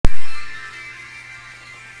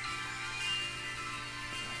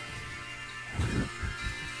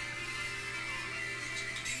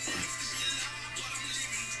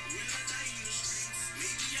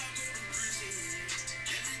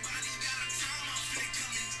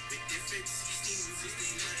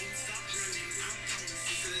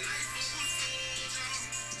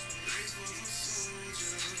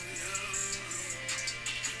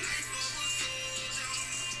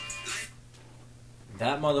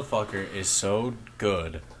That motherfucker is so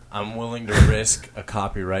good. I'm willing to risk a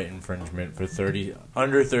copyright infringement for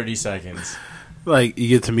under 30 seconds. Like, you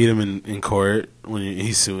get to meet him in court when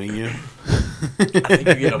he's suing you? I think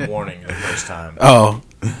you get a warning the first time. Oh.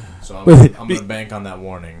 So I'm going to bank on that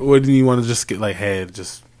warning. Wouldn't you want to just get like, hey,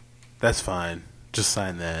 that's fine. Just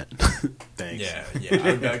sign that. Thanks. Yeah.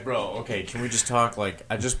 I'd be like, bro, okay, can we just talk? Like,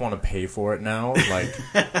 I just want to pay for it now. Like,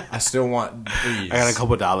 I still want, please. I got a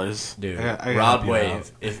couple $. Dude, I Rod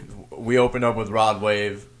Wave. If we open up with Rod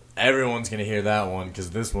Wave, everyone's going to hear that one because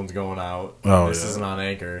this one's going out. This isn't on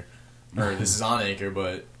Anchor. Or this is on Anchor,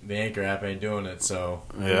 but the Anchor app ain't doing it, so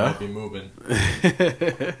it might be moving.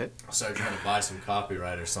 I'll start trying to buy some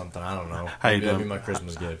copyright or something. I don't know. Maybe that'll be my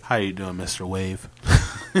Christmas gift. How you doing, Mr. Wave?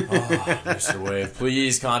 Mr. Wave,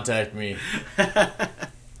 please contact me.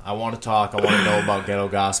 I want to talk. I want to know about Ghetto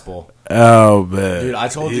Gospel. Oh, man. Dude, I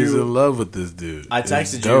told He's you. in love with this dude. I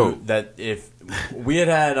texted you that if we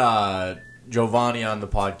had Giovanni on the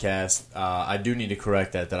podcast, I do need to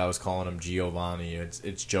correct that I was calling him Giovanni.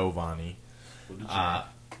 It's Giovanni. I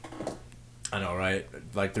know, right?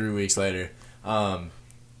 Like 3 weeks later.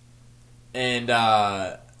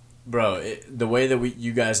 Bro, the way that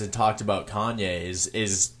you guys had talked about Kanye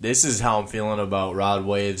is this is how I'm feeling about Rod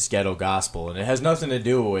Wave's Ghetto Gospel, and it has nothing to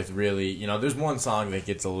do with really, there's one song that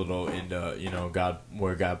gets a little into, God,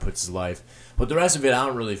 where God puts his life, but the rest of it, I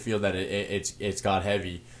don't really feel that it's God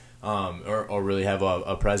heavy, or really have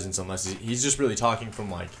a presence unless he's just really talking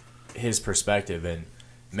from like his perspective. And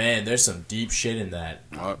man, there's some deep shit in that.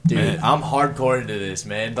 Dude, man. I'm hardcore into this,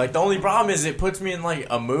 man. Like, the only problem is it puts me in, like,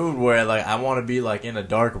 a mood where, like, I want to be, like, in a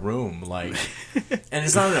dark room, like, and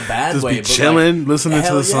it's not in a bad just way. Just be chilling, like, listening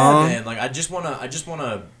to the song. Man. Like, I just want to,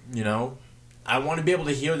 I want to be able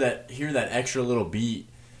to hear that extra little beat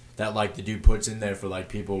that, like, the dude puts in there for, like,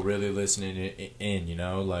 people really listening in,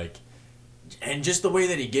 like, and just the way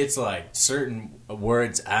that he gets, like, certain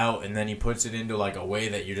words out and then he puts it into, like, a way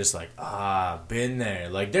that you're just like, been there.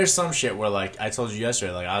 Like, there's some shit where, like, I told you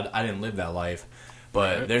yesterday, like, I didn't live that life.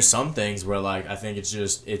 But there's some things where, like, I think it's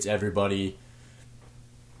everybody,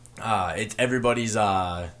 it's everybody's,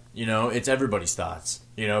 it's everybody's thoughts.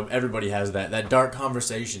 Everybody has that dark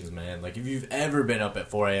conversations, man. Like, if you've ever been up at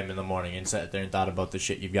 4 a.m. in the morning and sat there and thought about the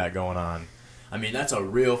shit you've got going on, I mean, that's a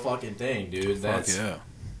real fucking thing, dude. Fuck yeah.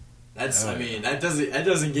 That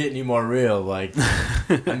doesn't get any more real. Like,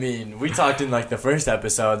 I mean, we talked in, like, the first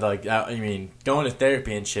episode, like, going to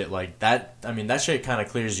therapy and shit, like, that, I mean, that shit kind of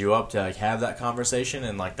clears you up to, like, have that conversation,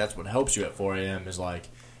 and, like, that's what helps you at 4 a.m. is, like,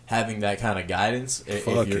 having that kind of guidance if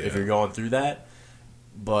you're going through that.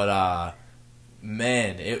 But,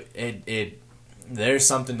 man, there's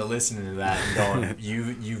something to listening to that and going,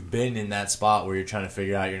 you've been in that spot where you're trying to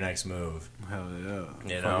figure out your next move. Hell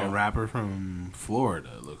yeah. Fucking rapper from Florida,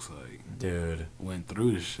 it looks like. Dude. Went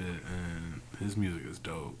through this shit, and his music is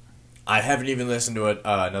dope. I haven't even listened to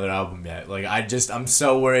another album yet. Like, I'm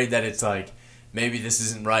so worried that it's like, maybe this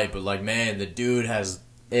isn't right, but like, man, the dude has,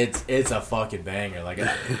 it's a fucking banger. Like,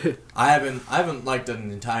 I haven't liked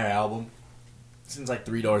an entire album since like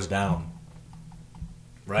 3 Doors Down.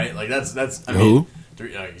 Right? Like, that's I mean,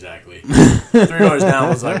 exactly. 3 Doors Down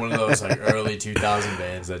was like one of those like early 2000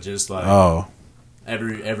 bands that just like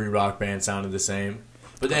every rock band sounded the same.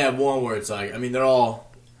 But they have one where it's like, I mean, they're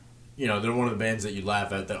all, they're one of the bands that you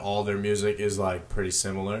laugh at that all their music is like pretty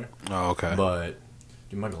similar. Oh, okay. But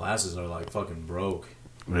dude, my glasses are like fucking broke.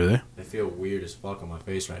 Really? They feel weird as fuck on my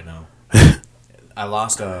face right now. I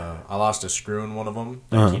lost a screw in one of them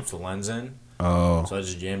that keeps the lens in. Oh. So I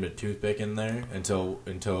just jammed a toothpick in there until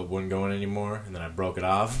it wouldn't go in anymore, and then I broke it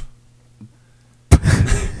off.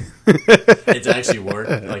 It's actually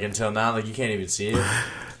worked, like, until now. Like, you can't even see it.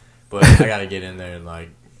 But I gotta get in there and, like,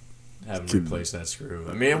 have them replace that screw.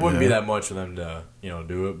 I mean, it wouldn't be that much for them to,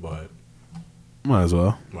 do it, but... Might as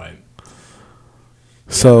well. Right.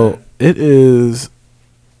 So, it is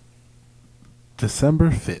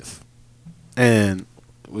December 5th. And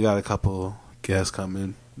we got a couple guests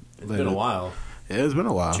coming. It's been a while. Yeah, it's been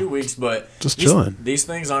a while. 2 weeks, but... Just chilling. These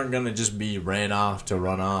things aren't going to just be ran off to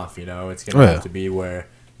run off, It's going to have to be where,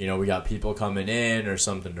 we got people coming in or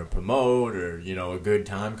something to promote or, a good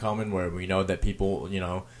time coming where we know that people,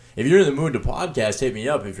 if you're in the mood to podcast, hit me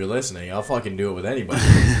up if you're listening. I'll fucking do it with anybody.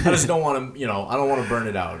 I just don't want to, I don't want to burn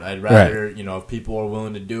it out. I'd rather, if people are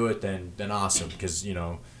willing to do it, then awesome. Because,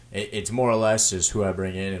 it's more or less just who I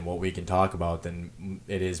bring in and what we can talk about than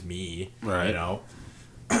it is me, right.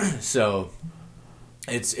 So...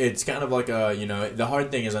 It's kind of like the hard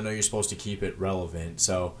thing is I know you're supposed to keep it relevant,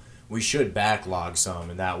 so we should backlog some,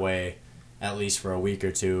 and that way, at least for a week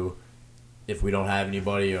or two, if we don't have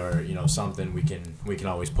anybody or something, we can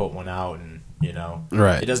always put one out and you know?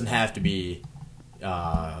 Right. It doesn't have to be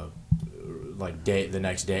like the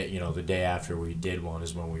next day, you know, the day after we did one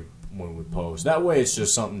is when we post. That way it's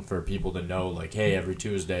just something for people to know, like, hey, every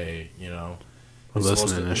Tuesday, you know. We're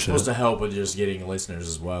listening It's supposed to help with just getting listeners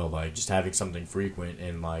as well, like just having something frequent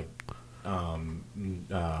and like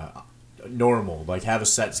normal, like have a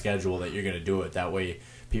set schedule that you're going to do it. That way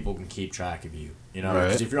people can keep track of you, you know,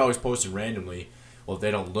 because if you're always posting randomly, well, if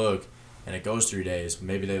they don't look and it goes 3 days,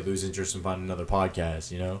 maybe they lose interest in finding another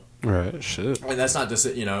podcast, you know. Right. Shit. And that's not just,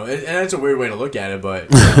 you know, and that's a weird way to look at it,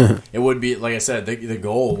 but you know, it would be, like I said, the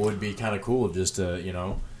goal would be kind of cool just to, you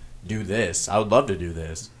know, do this. I would love to do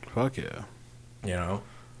this. Fuck yeah. You know,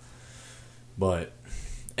 but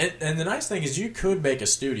and the nice thing is you could make a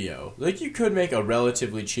studio, like you could make a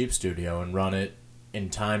relatively cheap studio and run it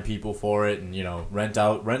and time people for it, and you know rent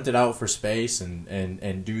it out for space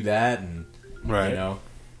and do that, and right, you know,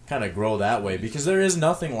 kind of grow that way, because there is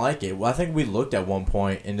nothing like it. Well, I think we looked at one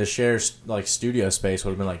point, and to share like studio space would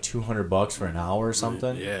have been like $200 for an hour or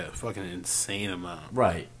something. Yeah, fucking insane amount.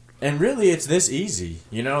 Right. And really, it's this easy,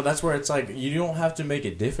 you know. That's where it's like you don't have to make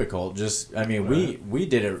it difficult. Just, I mean, we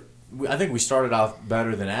did it. I think we started off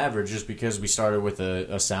better than average just because we started with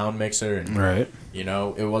a sound mixer, and right. You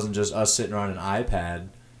know, it wasn't just us sitting around an iPad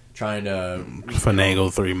trying to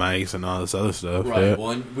finagle 3 mics and all this other stuff. Right. Yeah.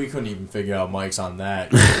 Well, and we couldn't even figure out mics on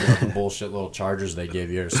that. You know, the bullshit little chargers they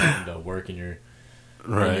give you or something to work in your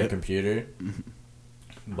computer.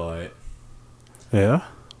 But yeah.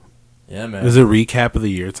 Yeah, man. Is it recap of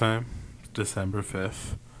the year time? December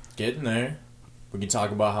 5th. Getting there. We can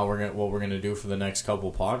talk about what we're gonna do for the next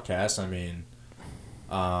couple podcasts. I mean,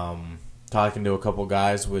 talking to a couple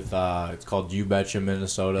guys with it's called You Betcha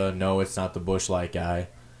Minnesota. No, it's not the Busch Light guy.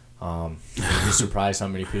 You'd be surprised how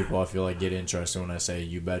many people I feel like get interested when I say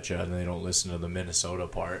You Betcha and they don't listen to the Minnesota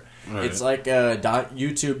part. Right. It's like a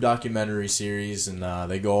YouTube documentary series, and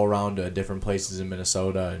they go around to different places in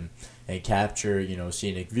Minnesota and capture, you know,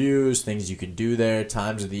 scenic views, things you can do there,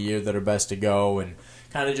 times of the year that are best to go, and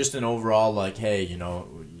kind of just an overall, like, hey, you know,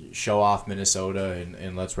 show off Minnesota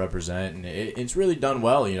and let's represent. And it's really done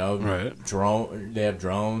well, you know. Right. They have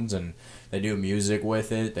drones, and they do music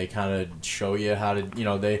with it. They kind of show you how to, you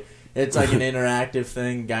know, it's like an interactive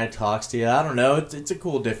thing. Guy talks to you. I don't know. It's a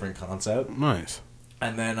cool, different concept. Nice.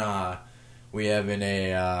 And then we have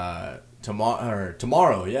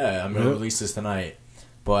tomorrow, yeah, I'm going to release this tonight.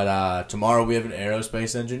 But tomorrow we have an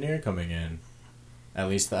aerospace engineer coming in. At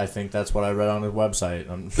least I think that's what I read on the website.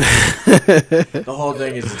 The whole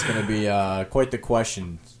thing is it's going to be quite the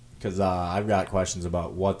question, because I've got questions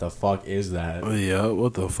about what the fuck is that. Yeah,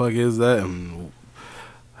 what the fuck is that, and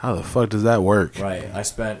how the fuck does that work? Right. I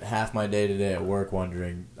spent half my day today at work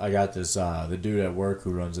wondering. I got this the dude at work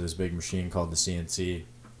who runs this big machine called the CNC.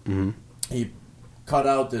 Mm-hmm. He cut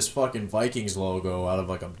out this fucking Vikings logo out of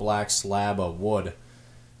like a black slab of wood.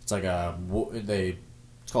 It's like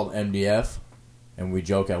it's called MDF, and we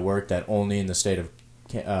joke at work that only in the state of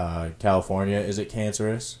California is it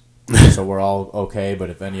cancerous. So we're all okay, but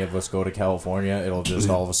if any of us go to California, it'll just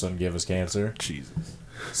all of a sudden give us cancer. Jesus.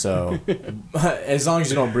 So as long as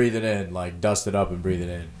you don't breathe it in, like dust it up and breathe it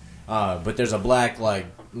in. But there's a black like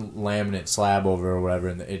laminate slab over or whatever,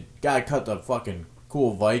 and guy cut the fucking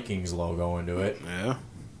cool Vikings logo into it. Yeah.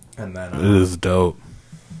 And then it is dope.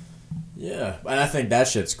 Yeah, and I think that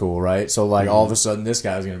shit's cool, right? So, like, all of a sudden, this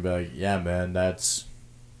guy's gonna be like, "Yeah, man, that's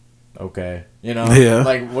okay," you know? Yeah.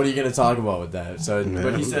 Like, what are you gonna talk about with that? So, yeah,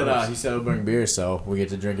 but he said he'll bring beer, so we get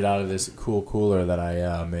to drink it out of this cool cooler that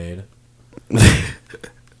I made.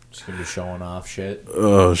 Just gonna be showing off shit.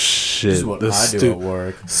 Oh shit! This is what I do at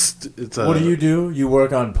work. What do? You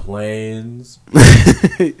work on planes.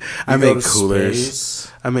 I make coolers.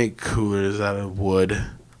 Space. I make coolers out of wood.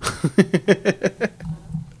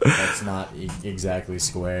 That's not exactly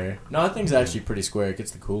square. No, that thing's actually pretty square. It gets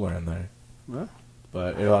the cooler in there. Huh?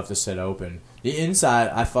 But it'll have to sit open. The inside,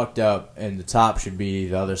 I fucked up, and the top should be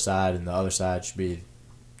the other side, and the other side should be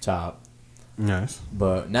top. Nice.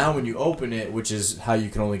 But now when you open it, which is how you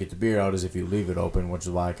can only get the beer out, is if you leave it open, which is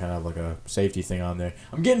why I kind of have like a safety thing on there.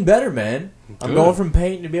 I'm getting better, man. Good. I'm going from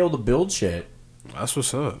painting to be able to build shit. That's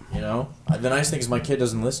what's up. You know? The nice thing is my kid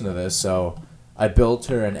doesn't listen to this, so I built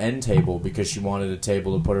her an end table because she wanted a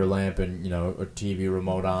table to put her lamp and, you know, her TV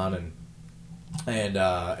remote on and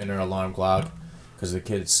her alarm clock, because the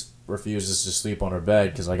kid refuses to sleep on her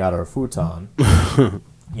bed because I got her a futon.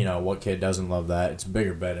 You know, what kid doesn't love that? It's a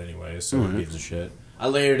bigger bed anyway, so who gives a shit? I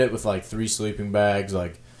layered it with like 3 sleeping bags,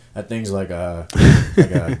 like that thing's like a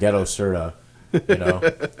ghetto Serta, you know,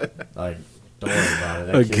 like. Don't worry about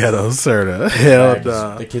it. A ghetto Serta. Hell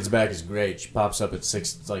no. The kid's back is great. She pops up at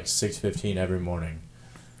 6:15 every morning.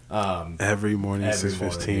 Every morning, Every 6:15.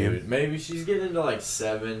 morning, dude. Maybe she's getting into like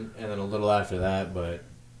 7, and then a little after that. But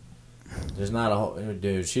there's not a whole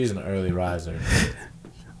dude. She's an early riser.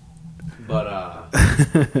 But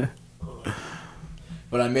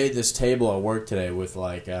but I made this table at work today with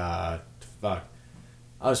like fuck.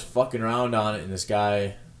 I was fucking around on it, and this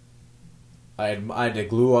guy. I had to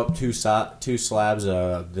glue up two slabs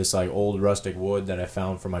of this like old rustic wood that I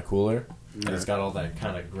found for my cooler, and it's got all that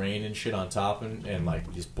kind of grain and shit on top, and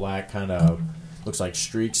like these black kind of looks like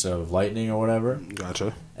streaks of lightning or whatever.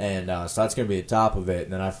 Gotcha. And so that's gonna be the top of it.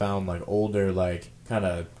 And then I found like older, like kind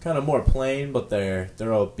of more plain, but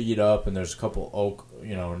they're all beat up, and there's a couple oak,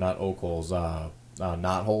 not oak holes,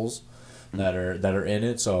 knot holes that are in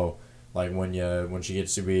it. So like when she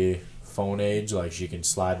gets to be phone age, like she can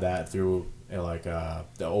slide that through. Like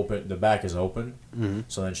the back is open,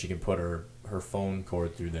 so then she can put her phone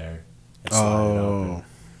cord through there. And slide it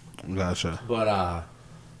open. Gotcha. But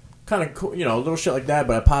kind of cool, little shit like that.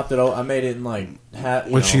 But I popped it out. I made it in like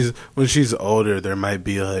when she's older, there might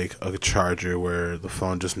be like a charger where the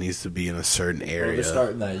phone just needs to be in a certain area. They're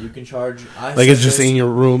starting that. You can charge. Like it's just in your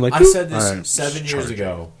room. Like I said this right, 7 years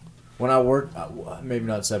ago when I worked. Maybe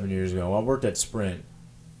not 7 years ago. I worked at Sprint.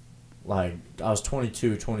 Like I was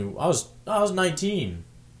 22, 20. I was 19.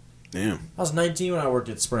 Damn. I was 19 when I worked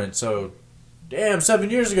at Sprint. So, damn, 7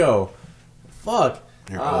 years ago. Fuck.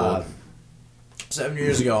 You're old. 7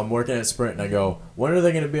 years ago, I'm working at Sprint, and I go, when are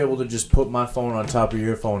they going to be able to just put my phone on top of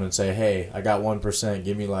your phone and say, hey, I got 1%,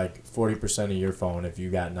 give me like 40% of your phone if you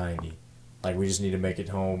got 90. Like, we just need to make it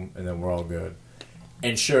home, and then we're all good.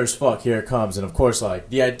 And sure as fuck, here it comes. And of course, like,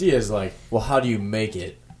 the idea is like, well, how do you make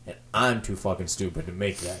it? And I'm too fucking stupid to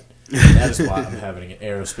make that. That is why I'm having an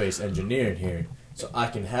aerospace engineer in here. So I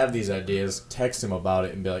can have these ideas, text him about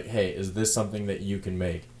it, and be like, hey, is this something that you can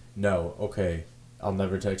make? No. Okay. I'll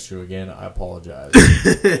never text you again. I apologize.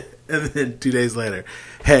 And then 2 days later,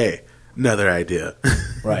 hey, another idea.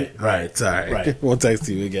 Right. Sorry. Right. We'll text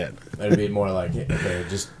you again. It'll be more like, okay,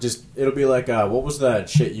 just it'll be like, what was that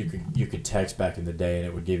shit you could text back in the day and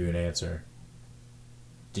it would give you an answer?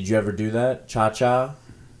 Did you ever do that? Cha-cha?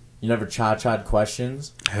 You never cha-cha'd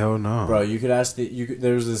questions? Hell no. Bro, you could ask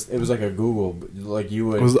there was this, it was like a Google, like you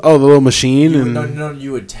would... The little machine? No,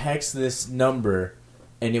 you would text this number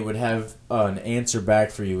and it would have an answer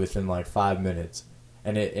back for you within like 5 minutes.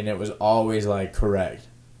 And it was always like correct.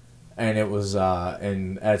 And it was,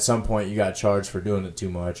 and at some point you got charged for doing it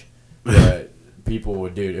too much. But people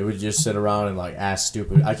would do it. It would just sit around and like ask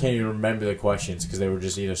stupid... I can't even remember the questions because they were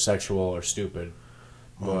just either sexual or stupid.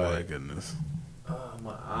 Oh my goodness.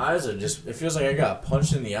 My eyes are just... It feels like I got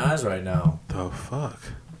punched in the eyes right now. The fuck?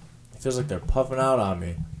 It feels like they're puffing out on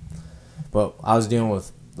me. But I was dealing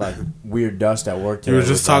with, like, weird dust at work today. You were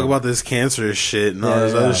just talking about this cancerous shit and all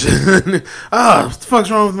this other shit. What the fuck's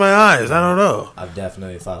wrong with my eyes? I don't know. I've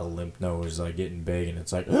definitely thought a lymph node was, like, getting big, and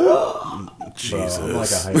it's like... Jesus. Bro, I'm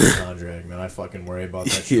like a hypochondriac, man. I fucking worry about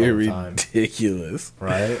that shit all the time. Ridiculous.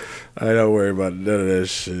 Right? I don't worry about none of that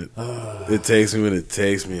shit. It takes me when it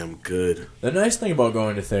takes me. I'm good. The nice thing about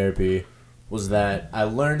going to therapy was that I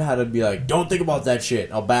learned how to be like, don't think about that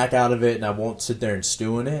shit. I'll back out of it, and I won't sit there and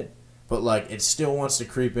stew in it. But, like, it still wants to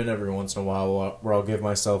creep in every once in a while where I'll give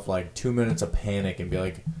myself, like, 2 minutes of panic and be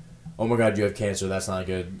like, oh, my God, you have cancer. That's not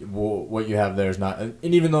good. What you have there is not... And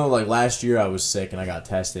even though, like, last year I was sick and I got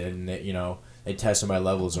tested and, they tested my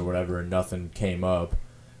levels or whatever and nothing came up.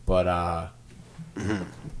 But, I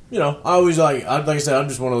always, like I said, I'm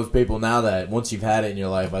just one of those people now that once you've had it in your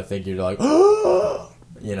life, I think you're like,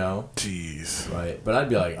 Jeez. Right. But I'd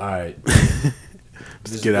be like, all right...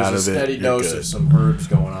 Get out of it. There's a steady dose of some herbs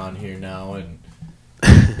going on here now, and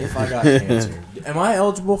if I got cancer, am I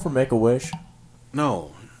eligible for Make-A-Wish?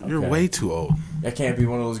 No, you're way too old. I can't be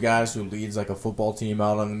one of those guys who leads like a football team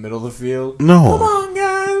out on the middle of the field. No, come on,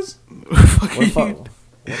 guys.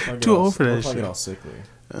 What too old for that shit. What if I get all sickly?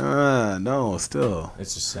 No, still.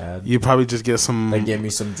 It's just sad. You probably just get some... They give me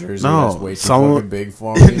some jersey that's way too fucking big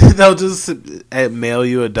for me. They'll just mail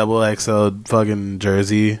you a XXL fucking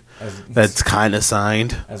jersey that's kind of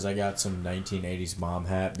signed. As I got some 1980s mom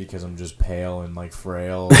hat because I'm just pale and like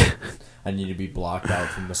frail. I need to be blocked out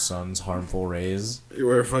from the sun's harmful rays. You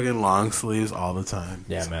wear fucking long sleeves all the time.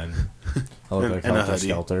 Yeah, man. I look like Helter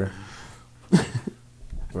Skelter.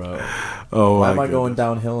 Bro, why am I going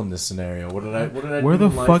downhill in this scenario? What did I where do the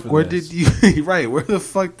in fuck? life Where this? did you? Right, where the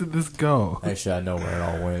fuck did this go? Actually, I know where it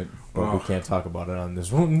all went, but we can't talk about it on this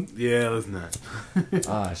one. Yeah, let's not.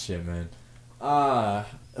 Shit, man.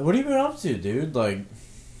 What have you been up to, dude? Like,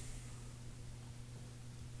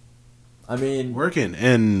 I mean, working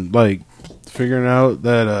and like figuring out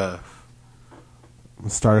that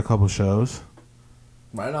start a couple shows.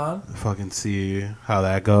 Right on. Fucking see how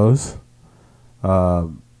that goes.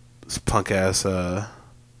 This punk ass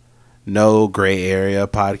No Gray Area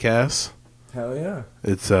podcast. Hell yeah.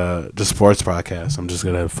 It's just sports podcast. I'm just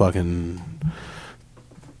gonna fucking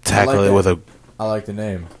tackle it with a I like the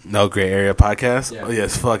name. No Gray Area podcast. Yeah. Oh yeah,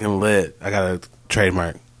 it's fucking lit. I got a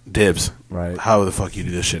trademark. Dibs. Right. How the fuck you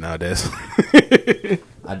do this shit nowadays?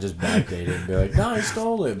 I just backdate it and be like, no, he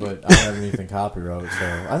stole it, but I don't have anything copyright,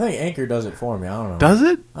 so I think Anchor does it for me. I don't know. Does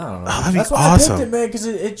it? I don't know. Oh, that'd be That's why awesome. I picked it, man, because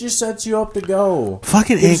it just sets you up to go.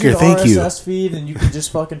 Fucking Gives Anchor, thank you. RSS feed, and you can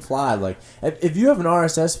just fucking fly. Like, if you have an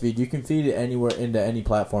RSS feed, you can feed it anywhere into any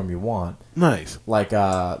platform you want. Nice. And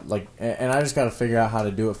I just got to figure out how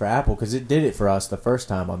to do it for Apple, because it did it for us the first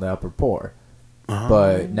time on the Upper Pour.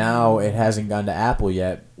 But now it hasn't gone to Apple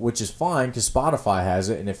yet, which is fine because Spotify has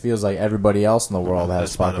it, and it feels like everybody else in the world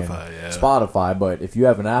has Spotify. But if you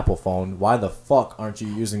have an Apple phone, why the fuck aren't you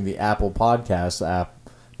using the Apple Podcast app?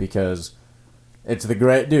 Because it's the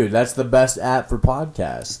great dude. That's the best app for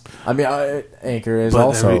podcasts. I mean, Anchor is but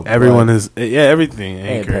also. Everyone is everything.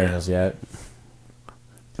 Anchor. Ain't paying us yet.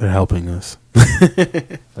 They're helping us.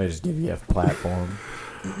 They just give you a platform.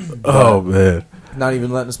 Oh man. Not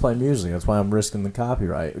even letting us play music. That's why I'm risking the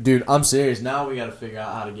copyright. Dude, I'm serious. Now we got to figure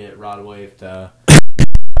out how to get Rod Wave to...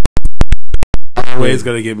 Wave's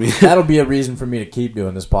going to get me. That'll be a reason for me to keep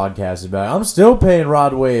doing this podcast. About I'm still paying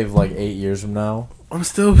Rod Wave like 8 years from now. I'm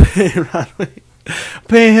still paying Rod Wave.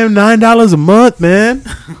 Paying him $9 a month, man.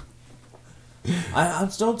 I'm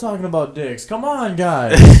still talking about dicks. Come on,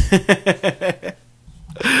 guys.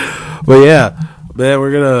 But yeah, man,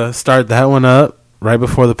 we're going to start that one up right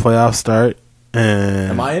before the playoffs start.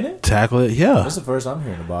 And am I in it? Tackle it, yeah. This is the first I'm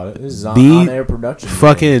hearing about it. This is on-air production.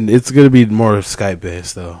 Fucking, it's going to be more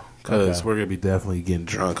Skype-based, though. Because we're going to be definitely getting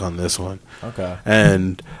drunk on this one. Okay.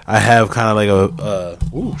 And I have kind of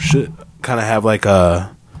like kind of have like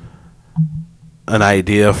an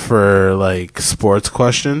idea for like sports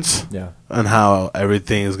questions. Yeah. And how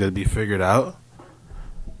everything is going to be figured out.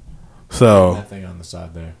 So. That thing on the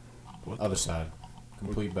side there. Other side.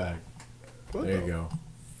 Complete back. There you go.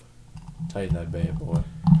 Tighten that bad boy.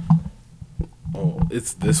 Oh,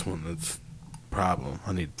 it's this one that's problem.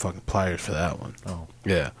 I need fucking pliers for that one. Oh.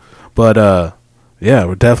 Yeah. But yeah,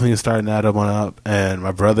 we're definitely starting that one up. And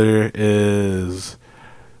my brother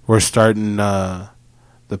we're starting the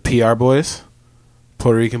PR boys,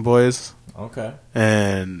 Puerto Rican boys. Okay.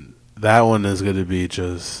 And that one is going to be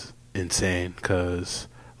just insane because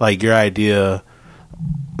like your idea,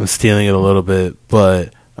 I'm stealing it a little bit,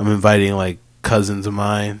 but I'm inviting like cousins of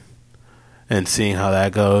mine. And seeing how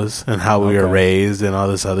that goes, and how we were raised, and all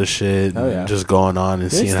this other shit, and just going on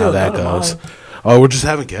and seeing how that goes. Oh, we're just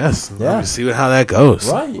having guests. Yeah. See how that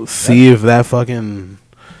goes. Right. See if that fucking...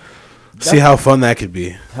 See how fun that could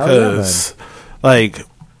be. Because, like,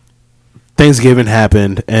 Thanksgiving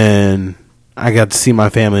happened, and I got to see my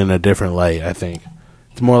family in a different light, I think.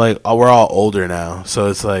 It's more like, we're all older now, so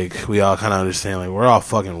it's like, we all kind of understand, like, we're all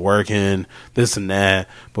fucking working, this and that,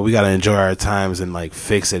 but we got to enjoy our times and, like,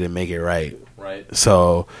 fix it and make it right. Right.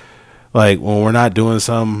 So, like, when we're not doing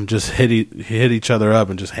something, just hit each other up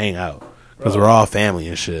and just hang out. Because we're all family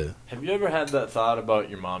and shit. Have you ever had that thought about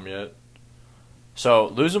your mom yet? So,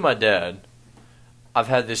 losing my dad, I've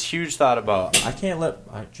had this huge thought about... I can't let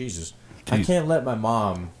my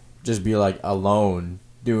mom just be, like, alone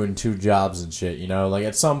doing 2 jobs and shit, you know? Like,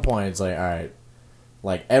 at some point, it's like, all right,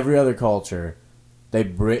 like, every other culture,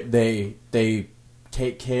 they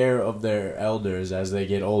take care of their elders as they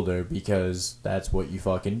get older because that's what you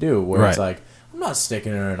fucking do. Where it's like, I'm not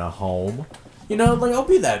sticking her in a home. You know, like, I'll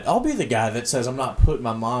be the guy that says I'm not putting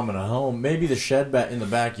my mom in a home. Maybe the shed in the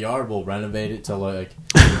backyard will renovate it to, like,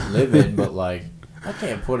 live in, but, like, I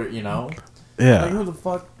can't put her, you know? Yeah. Like, who the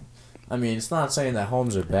fuck... I mean, it's not saying that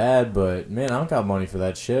homes are bad, but, man, I don't got money for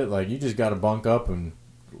that shit. Like, you just gotta bunk up and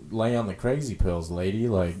lay on the crazy pills, lady.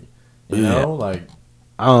 Like, you know? Like,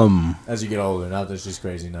 as you get older. Not that she's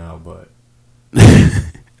crazy now, but...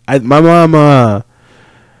 my mom,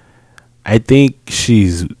 I think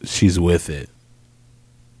she's with it.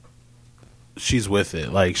 She's with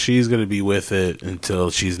it. Like, she's gonna be with it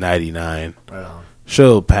until she's 99. Right on.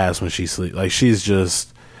 She'll pass when she sleeps. Like, she's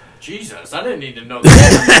just... Jesus, I didn't need to know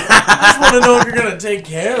that. I just want to know if you're going to take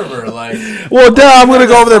care of her. Like, well, duh, I'm going to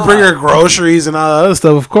go over there and bring her groceries and all that other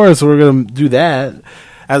stuff. Of course, we're going to do that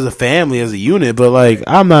as a family, as a unit. But, like,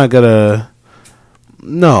 I'm not going to...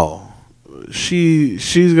 No.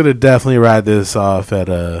 She's going to definitely ride this off at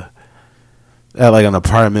like, an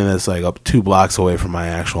apartment that's, like, up 2 blocks away from my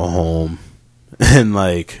actual home. And,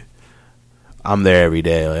 like, I'm there every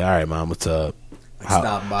day. Like, all right, Mom, what's up?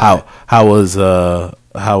 How was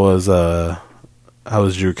How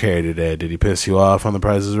was Drew Carey today? Did he piss you off on The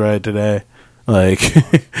Price is Right today? Like,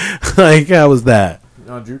 like how was that?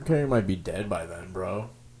 No, Drew Carey might be dead by then, bro.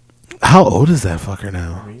 How old is that fucker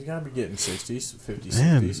now? I mean, he's gotta be getting 60s, 50s,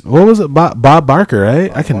 Man, 60s. what was it? Bob Barker, right?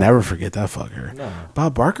 Bob I can Barker. never forget that fucker. No.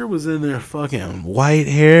 Bob Barker was in there, fucking white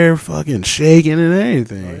hair, fucking shaking and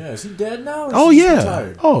everything. Oh, yeah. Is he dead now? Or Oh, is he yeah.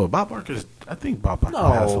 retired? Oh, Bob Barker's. I think Bob Barker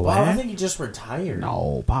passed No, away. Bob, I think he just retired.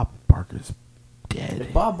 No, Bob Barker's dead.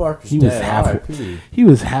 If Bob Barker's He was dead, R.I.P. He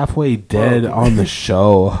was halfway dead Bro. on the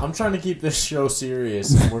show. I'm trying to keep this show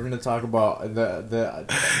serious. And we're gonna talk about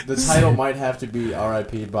the title might have to be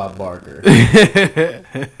R.I.P. Bob Barker.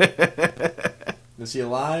 Is he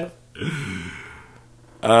alive?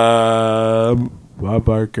 Bob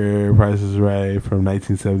Barker, Price is Right, from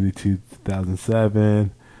 1972 to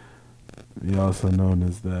 2007. He also known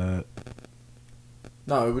as that.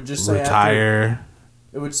 No, it would just say Retire.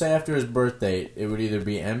 It would say after his birth date. It would either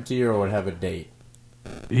be empty or it would have a date.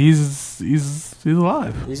 He's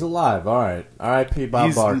alive. He's alive. All right. R.I.P.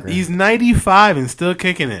 Bob Barker. He's 95 and still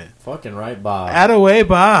kicking it. fucking right, Bob. Attaway,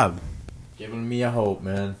 Bob. Giving me a hope,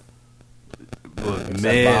 man. Except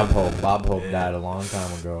Man. Bob Hope. Bob Hope died a long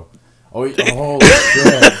time ago. Oh, holy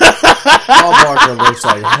shit. Bob Barker looks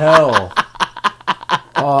like hell.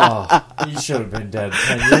 Oh, he should have been dead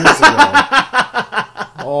 10 years ago.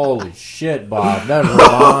 Holy shit, Bob. Never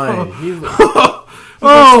mind. He looks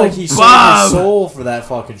like he sold Bob. his soul for that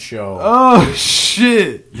fucking show. Oh,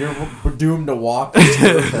 shit. You're doomed to walk this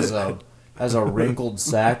earth as a wrinkled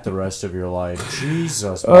sack the rest of your life.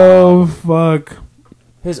 Jesus, Bob. Oh, fuck.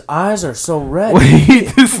 His eyes are so red.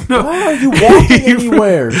 Wait, there's no... Why are you walking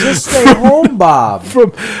anywhere? Just stay home, Bob.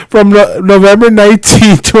 From November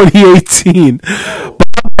 19, 2018.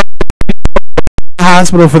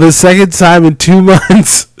 Hospital for the second time in 2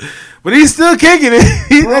 months. But he's still kicking it.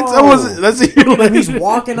 That's a year Look at him, he's later.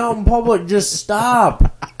 walking out in public. Just stop.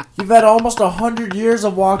 You've had almost 100 years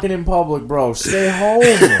of walking in public, bro. Stay home.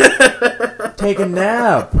 Take a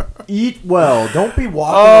nap. Eat well. Don't be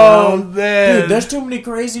walking around. Man. Dude, there's too many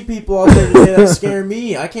crazy people out there today that scare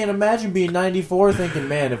me. I can't imagine being 94 thinking,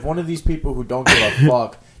 man, if one of these people who don't give a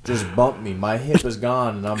fuck just bump me, my hip is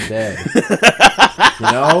gone and I'm dead.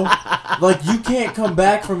 You know? Like, you can't come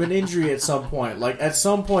back from an injury at some point. Like, at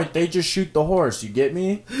some point, they just shoot the horse. You get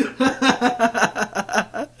me?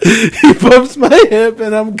 He bumps my hip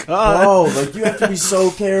and I'm gone. Bro, like, you have to be so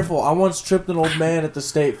careful. I once tripped an old man at the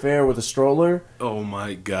state fair with a stroller. Oh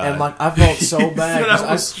my god. And, like, I felt so bad. Said I 'cause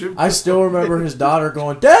was tripped. I still remember his daughter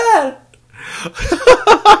going, Dad!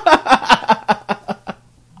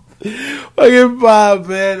 Fucking Bob,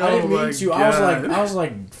 man. I didn't Oh mean my to. God. I was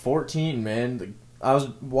like 14, man. I was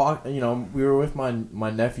we were with my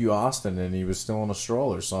nephew Austin, and he was still in a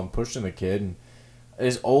stroller, so I'm pushing the kid, and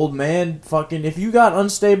this old man fucking. If you got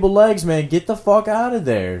unstable legs, man, get the fuck out of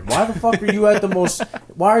there. Why the fuck are you at the most?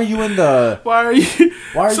 Why are you in the? Why are you?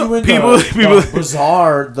 Why are So you in people- the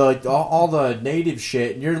bazaar, all the native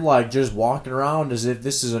shit, and you're like just walking around as if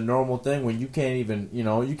this is a normal thing when you can't even,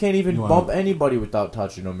 bump anybody without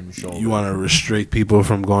touching them in your shoulder. You want to restrict people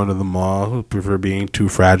from going to the mall for being too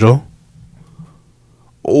fragile?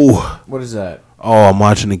 Oh, What is that? I'm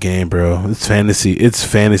watching the game, bro. It's fantasy. It's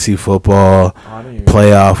fantasy football I don't even.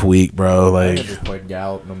 playoff week, bro. I Like, just played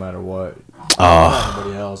Gallup no matter what. oh,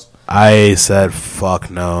 Nobody else. I said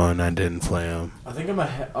fuck no, and I didn't play him. I think I'm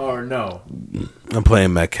or no. I'm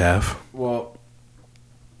playing Metcalf. Well,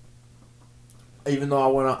 even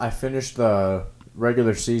though I finished the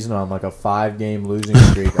regular season on like a 5-game losing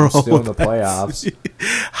streak. I'm still in the playoffs.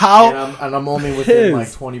 How? And I'm only within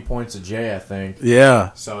like 20 points of Jay, I think.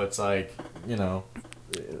 Yeah. So it's like,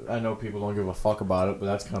 I know people don't give a fuck about it, but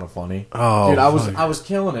that's kind of funny. Oh, Dude, fuck. I was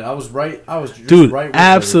killing it. I was just Dude, right with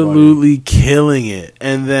absolutely killing it.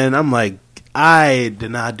 And then I'm like, I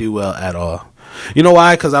did not do well at all. You know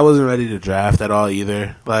why? Because I wasn't ready to draft at all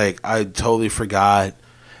either. Like, I totally forgot.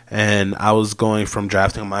 And I was going from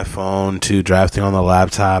drafting on my phone to drafting on the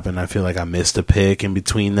laptop, and I feel like I missed a pick in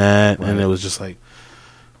between that. Right. And it was just like,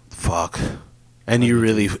 fuck. And you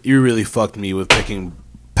really fucked me with picking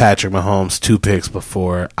Patrick Mahomes 2 picks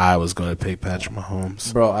before I was going to pick Patrick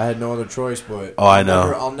Mahomes. Bro, I had no other choice, but Oh, I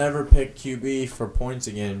know. I'll never pick QB for points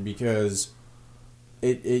again because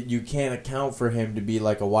you can't account for him to be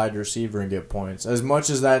like a wide receiver and get points. As much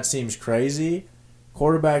as that seems crazy,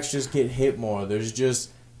 quarterbacks just get hit more. There's just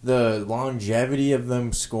the longevity of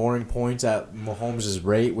them scoring points at Mahomes'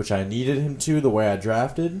 rate, which I needed him to the way I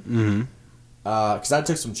drafted. Mm-hmm. Because I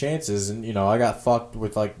took some chances, and I got fucked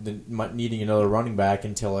with like needing another running back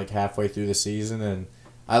until like halfway through the season, and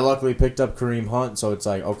I luckily picked up Kareem Hunt. So it's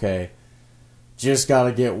like, okay, just got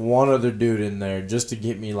to get one other dude in there just to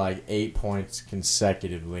get me like 8 points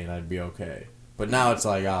consecutively, and I'd be okay. But now it's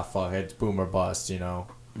like, fuck, it's boom or bust, you know?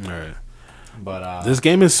 All right. But this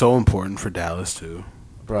game is so important for Dallas, too.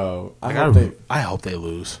 bro, I hope they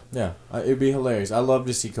lose. Yeah, it'd be hilarious. I love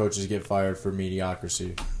to see coaches get fired for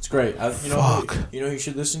mediocrity. It's great. You know who you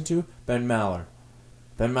should listen to? Ben Maller.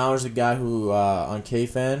 Ben Maller's the guy who, on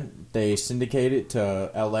K-Fan, they syndicate it to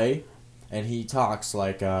L.A., and he talks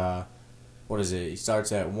like, what is it? He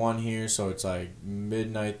starts at 1 here, so it's like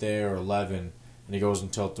midnight there, or 11, and he goes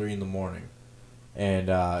until 3 in the morning.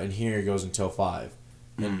 And here he goes until 5.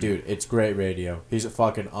 And, dude, it's great radio. He's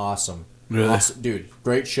fucking awesome. Really? Awesome. Dude,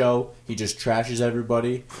 great show. He just trashes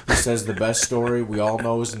everybody. He says the best story we all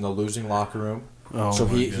know is in the losing locker room. Oh, so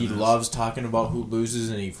he loves talking about who loses,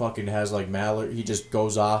 and he fucking has, like, Maller. He just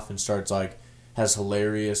goes off and starts, like, has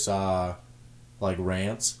hilarious, like,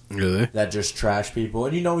 rants. Really? That just trash people.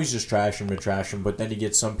 And you know he's just trashing to trash them, but then he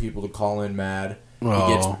gets some people to call in mad. Oh.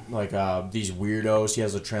 He gets, like, these weirdos. He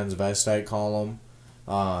has a transvestite call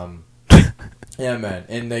them. Yeah, man.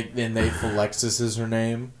 And they Philexis is her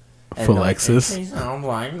name. And Philexis? Like, he sounds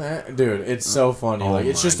like that. Dude, it's so funny. Like,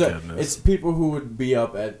 it's just it's people who would be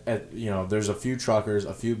up at, you know, there's a few truckers,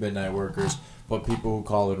 a few midnight workers, but people who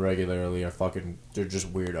call it regularly are fucking, they're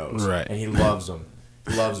just weirdos. Right. And he loves them.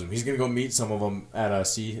 He loves them. He's going to go meet some of them at a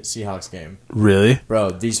Seahawks game. Really?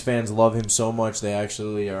 Bro, these fans love him so much they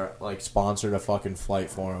actually are, like, sponsored a fucking flight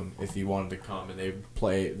for him if he wanted to come, and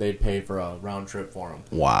they'd pay for a round trip for him.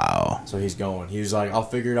 Wow. So he's going. He was like, I'll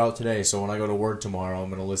figure it out today, so when I go to work tomorrow, I'm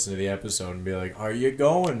going to listen to the episode and be like, are you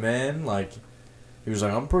going, man? Like, he was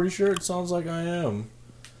like, I'm pretty sure it sounds like I am.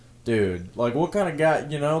 Dude, like, what kind of guy,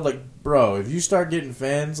 you know? Like, bro, if you start getting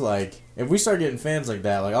fans, like, if we start getting fans like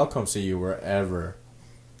that, like, I'll come see you wherever.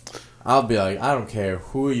 I'll be like, I don't care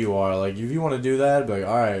who you are. Like, if you want to do that, I'd be like,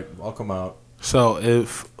 all right, I'll come out. So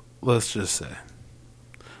if, let's just say,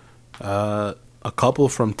 a couple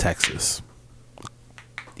from Texas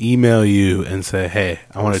email you and say, hey,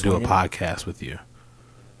 I want to do a podcast with you.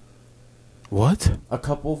 What?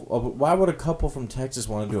 Why would a couple from Texas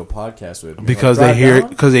want to do a podcast with me? Because like,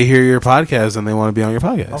 they hear your podcast and they want to be on your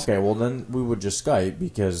podcast. Okay, well then we would just Skype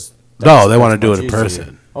because no, they want to do it in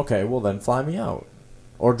person. Okay, well then fly me out.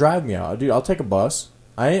 Or drive me out, dude. I'll take a bus.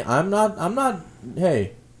 I'm not.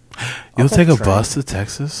 Hey, you'll take a bus to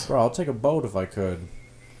Texas, bro. I'll take a boat if I could.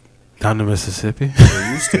 Down to Mississippi.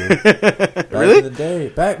 I used to. Really? In the day,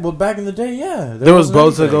 back in the day, yeah. There was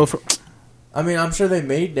boats that go from. I mean, I'm sure they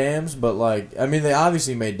made dams, but like, I mean, they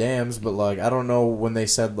obviously made dams, but like, I don't know when they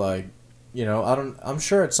said like, you know, I'm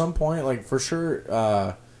sure at some point, like for sure,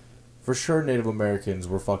 Native Americans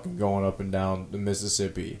were fucking going up and down the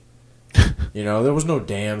Mississippi. You know, there was no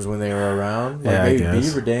dams when they were around. Like, yeah, maybe I guess.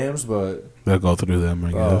 beaver dams, but they'll go through them,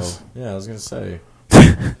 I guess. Yeah, I was gonna say.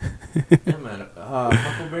 Yeah, man.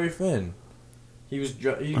 Huckleberry Finn. He goes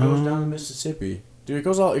down the Mississippi. Dude, it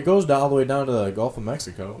goes all the way down to the Gulf of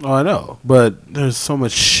Mexico. Oh, I know, but there's so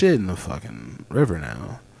much shit in the fucking river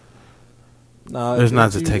now. Nah, there's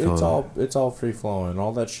not to take it's all free flowing.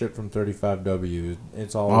 All that shit from 35W.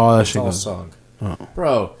 It's all sunk. Oh.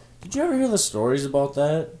 Bro, did you ever hear the stories about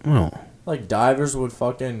that? No. Like divers would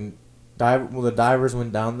fucking dive. Well, the divers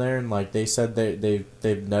went down there and like they said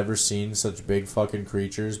they've never seen such big fucking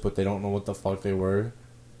creatures, but they don't know what the fuck they were.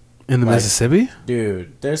 In the Mississippi,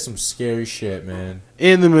 dude, there's some scary shit, man.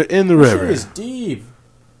 In the river, shit is deep,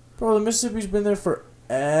 bro. The Mississippi's been there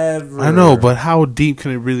forever. I know, but how deep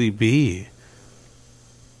can it really be?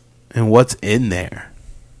 And what's in there?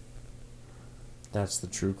 That's the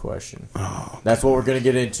true question. Oh, that's what we're gonna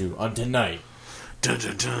get into on tonight. Dun,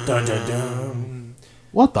 dun, dun. Dun, dun, dun.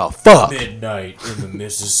 What the fuck? Midnight in the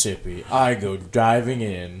Mississippi. I go diving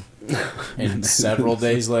in, and several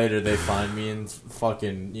days later they find me in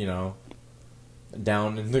fucking, you know,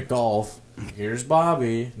 down in the Gulf. Here's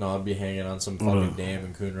Bobby. No, I'd be hanging on some fucking dam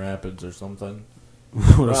in Coon Rapids or something.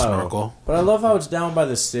 What a snorkel. But I love how it's down by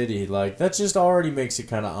the city. Like, that just already makes it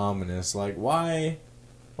kind of ominous. Like, why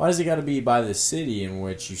does it got to be by the city in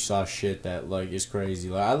which you saw shit that, like, is crazy?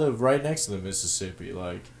 Like, I live right next to the Mississippi.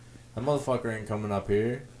 Like, that motherfucker ain't coming up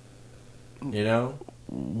here. You know?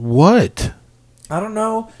 What? I don't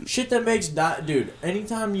know. Shit that makes... Dude,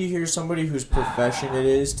 anytime you hear somebody whose profession it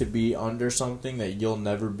is to be under something that you'll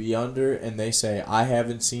never be under, and they say, I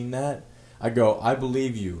haven't seen that, I go, I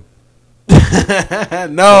believe you.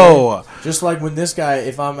 No. Just like when this guy,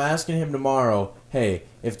 if I'm asking him tomorrow, hey,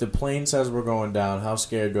 if the plane says we're going down, how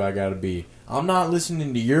scared do I gotta be? I'm not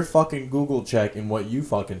listening to your fucking Google check and what you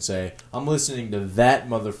fucking say. I'm listening to that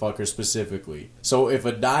motherfucker specifically. So if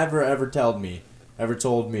a diver ever told me,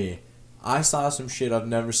 I saw some shit I've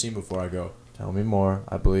never seen before, I go, Tell me more.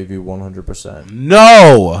 I believe you 100%.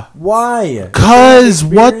 No. Why? Cause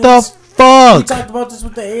what the We fuck? talked about this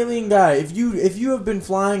with the alien guy. If you have been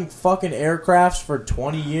flying fucking aircrafts for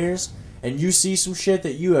 20 years and you see some shit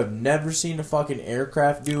that you have never seen a fucking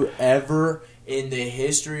aircraft do ever in the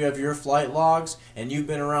history of your flight logs, and you've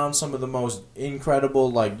been around some of the most incredible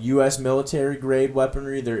like U.S. military grade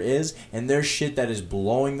weaponry there is, and there's shit that is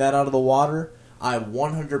blowing that out of the water, I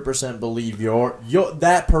 100% believe your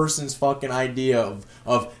that person's fucking idea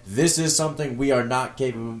of this is something we are not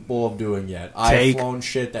capable of doing yet. I've flown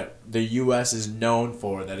shit that the U.S. is known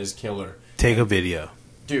for that is killer. Take a video.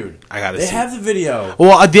 Dude, I gotta they see. have the video.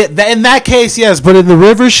 Well, I did that in that case, yes, but in the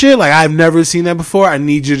river shit, like I've never seen that before. I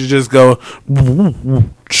need you to just go,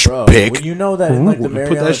 Bro, pick. when you know that in like the Put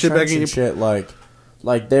Mariana that shit back Trench in and your- shit,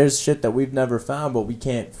 like there's shit that we've never found, but we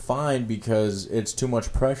can't find because it's too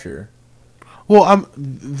much pressure. Well,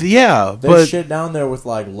 yeah, There's but shit down there with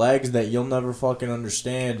like legs that you'll never fucking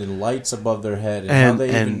understand, and lights above their head, and how they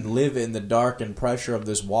even live in the dark and pressure of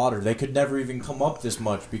this water. They could never even come up this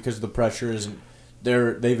much because the pressure isn't.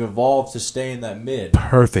 They've evolved to stay in that mid.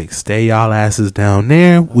 perfect. Stay y'all asses down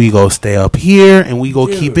there. We go stay up here, and we go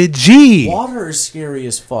Dude, keep it G. Water is scary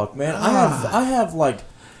as fuck, man. I have like.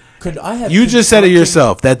 You just said it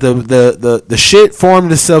yourself that the shit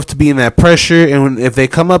formed itself to be in that pressure, and if they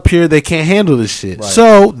come up here, they can't handle this shit. Right.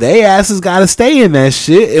 So they asses got to stay in that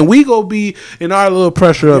shit, and we go be in our little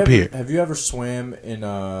pressure up here. Have you ever swam in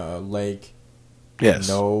a lake? Yes.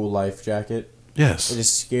 No life jacket. Yes. It is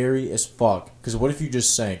scary as fuck. Because what if you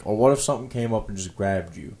just sank, or what if something came up and just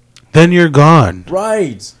grabbed you? Then you're gone.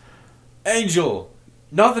 Right, Angel.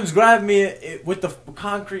 Nothing's grabbing me with the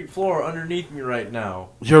concrete floor underneath me right now.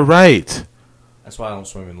 You're right. That's why I don't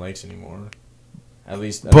swim in lakes anymore. At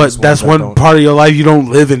least But that's one part of your life you don't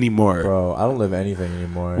live anymore. Bro, I don't live anything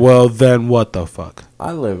anymore. Well, then what the fuck?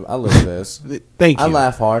 I live this. Thank you. I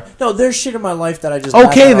laugh hard. No, there's shit in my life that I just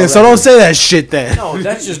Okay, then, so don't say that shit then. No,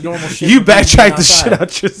 that's just normal shit. You for people backtrack being the shit outside.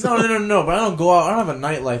 out yourself. No, but I don't go out. I don't have a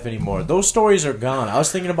nightlife anymore. Those stories are gone. I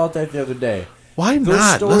was thinking about that the other day. Why Those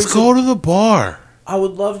not? Let's stories go to the bar. I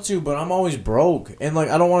would love to, but I'm always broke. And, like,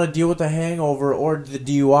 I don't want to deal with the hangover or the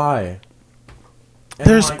DUI. And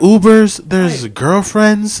There's like, Ubers, there's Right.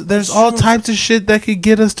 girlfriends, there's That's all true. types of shit that could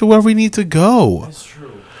get us to where we need to go. That's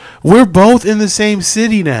true. We're both in the same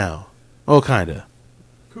city now. Oh, kinda.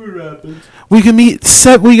 Cool Rapids. We can meet.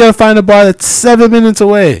 We gotta find a bar that's 7 minutes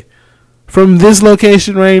away from this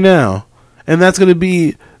location right now, and that's gonna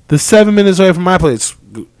be the 7 minutes away from my place.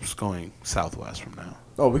 It's going southwest from now.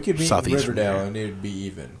 Oh, we could meet in Southeast from Riverdale here. and it'd be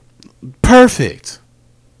even. Perfect.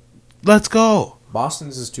 Let's go.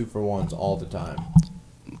 Boston's is 2-for-1s all the time.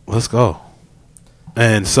 Let's go.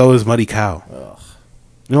 And so is Muddy Cow. Ugh.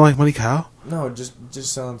 You don't like Muddy Cow? No, it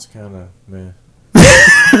just sounds kind of meh.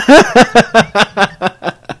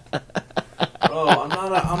 Bro,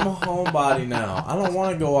 I'm a homebody now. I don't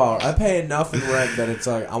want to go out. I pay enough in rent that it's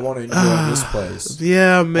like I want to enjoy this place.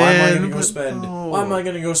 Yeah, man. Why am I gonna go but spend? no. Why am I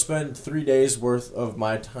gonna go spend 3 days worth of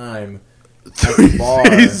my time at the bar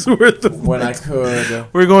Days worth of when I rent. could?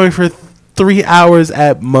 We're going for 3 hours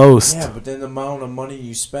at most. Yeah, but then the amount of money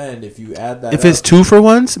you spend, if you add that, If it's up,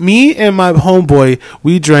 2-for-1s, me and my homeboy,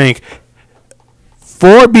 we drank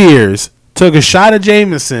 4 beers, took a shot of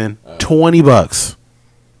Jameson, $20.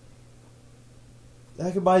 I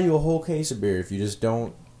could buy you a whole case of beer if you just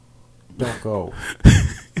don't go.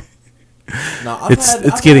 No, I've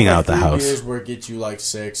It's getting had out the 3 house. Beers where it gets you like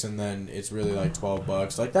 6, and then it's really like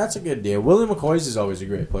 $12. Like that's a good deal. Willie McCoy's is always a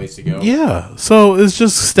great place to go. Yeah, so it's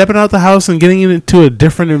just stepping out the house and getting into a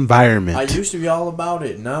different environment. I used to be all about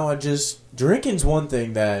it. Now I just drinking's one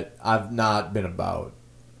thing that I've not been about.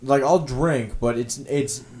 Like I'll drink, but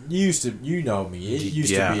it's used to. You know me. It used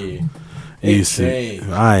Yeah. to be. You It see, changed.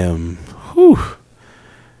 I am. Whew.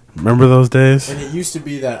 Remember those days? And it used to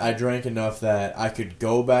be that I drank enough that I could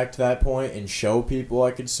go back to that point and show people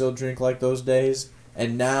I could still drink like those days.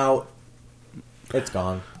 And now, it's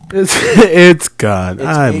gone. It's gone. It's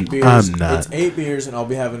I'm 8 beers. I'm not. It's 8 beers, and I'll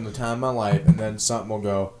be having the time of my life. And then something will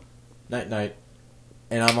go, night night,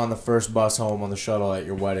 and I'm on the first bus home on the shuttle at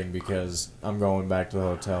your wedding because I'm going back to the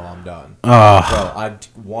hotel. I'm done. Bro, Oh, I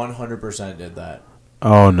 100% did that.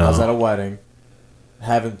 oh I was at no. a wedding,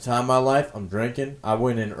 having the time of my life. I'm drinking. I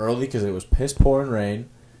went in early because it was piss pouring rain.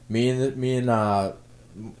 Me and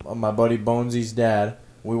my buddy Bonesy's dad.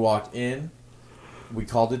 We walked in. We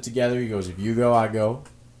called it together. He goes, "If you go, I go."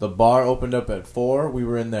 The bar opened up at 4. We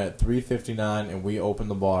were in there at 3:59, and we opened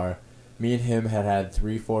the bar. Me and him had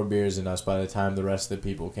 3-4 beers in us by the time the rest of the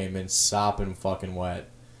people came in, sopping fucking wet.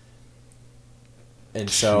 And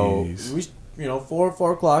so Jeez. we,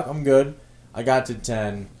 4 o'clock. I'm good. I got to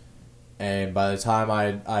 10. And by the time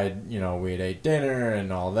we had ate dinner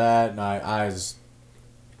and all that, and I was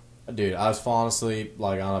falling asleep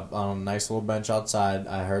like on a nice little bench outside.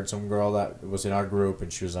 I heard some girl that was in our group,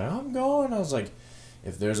 and she was like, "I'm going." I was like,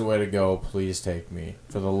 "If there's a way to go, please take me.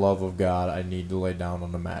 For the love of God, I need to lay down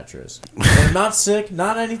on the mattress." And I'm not sick,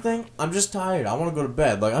 not anything. I'm just tired. I want to go to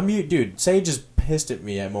bed. Like dude. Sage is pissed at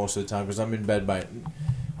me at most of the time because I'm in bed by.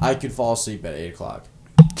 I could fall asleep at 8:00.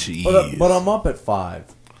 Jeez. But I'm up at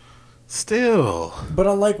 5. Still. But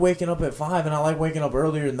I like waking up at 5, and I like waking up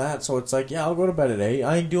earlier than that. So it's like, yeah, I'll go to bed at 8.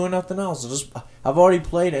 I ain't doing nothing else. I've already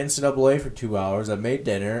played NCAA for 2 hours. I made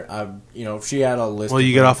dinner. If she had a list. Well,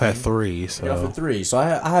 you get off at 3, so. I get off at 3, so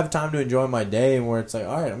I have time to enjoy my day, and where it's like,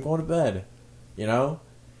 all right, I'm going to bed,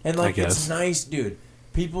 and like it's nice, dude.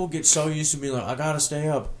 People get so used to being like, I gotta stay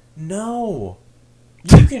up. No,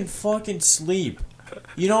 you can fucking sleep.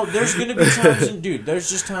 There's gonna be times, there's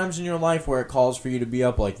just times in your life where it calls for you to be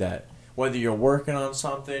up like that. Whether you're working on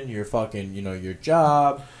something, your fucking, your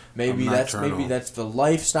job, maybe that's the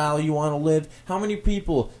lifestyle you want to live. How many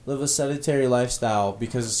people live a sedentary lifestyle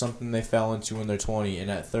because of something they fell into when they're 20,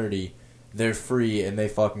 and at 30, they're free and they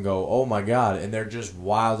fucking go, oh my God, and they're just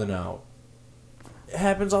wilding out. It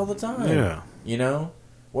happens all the time. Yeah.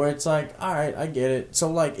 Where it's like, all right, I get it. So,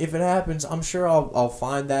 like, if it happens, I'm sure I'll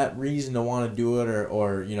find that reason to want to do it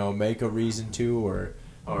or make a reason to or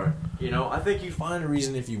I think you find a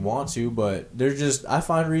reason if you want to, but I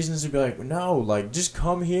find reasons to be like, no, like, just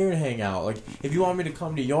come here and hang out. Like, if you want me to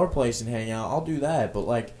come to your place and hang out, I'll do that. But,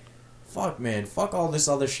 like, fuck, man, fuck all this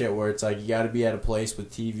other shit where it's like you got to be at a place with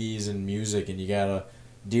TVs and music and you got to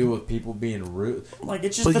deal with people being rude. Like,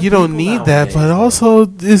 it's just. But you don't need nowadays, that. But also,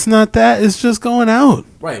 it's not that. It's just going out.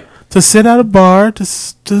 Right. To sit at a bar,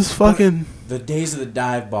 just fucking. The days of the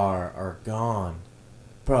dive bar are gone.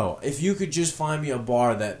 Bro, if you could just find me a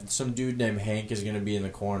bar that some dude named Hank is going to be in the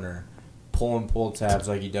corner pulling pull tabs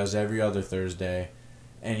like he does every other Thursday,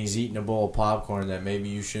 and he's eating a bowl of popcorn that maybe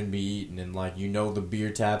you shouldn't be eating, and like the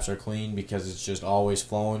beer taps are clean because it's just always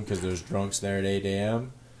flowing because there's drunks there at 8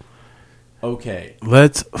 a.m. Okay.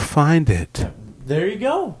 Let's find it. There you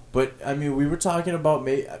go. But, I mean, we were talking about...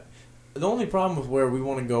 the only problem with where we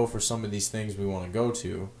want to go for some of these things we want to go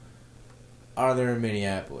to are there in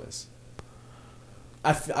Minneapolis.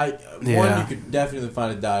 One, you could definitely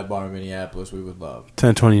find a dive bar in Minneapolis we would love.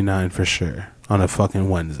 1029 for sure. On a fucking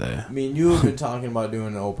Wednesday. I mean, you have been talking about doing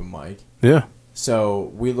an open mic. Yeah.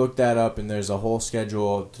 So, we looked that up, and there's a whole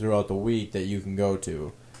schedule throughout the week that you can go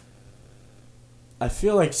to. I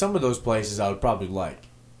feel like some of those places I would probably like.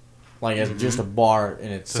 Like, as just a bar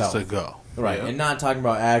in itself. Just to go. Right, yeah. And not talking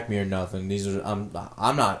about Acme or nothing. These are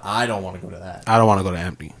I don't want to go to that. I don't want to go to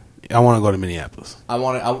Acme. I want to go to Minneapolis.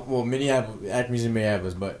 Minneapolis, Acme's in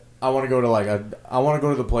Minneapolis, but I want to go to I want to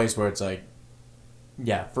go to the place where it's like,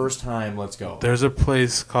 yeah, first time, let's go. There's a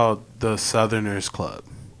place called the Southerners Club.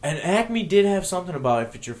 And Acme did have something about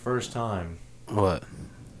if it's your first time. What?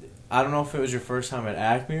 I don't know if it was your first time at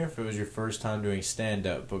Acme or if it was your first time doing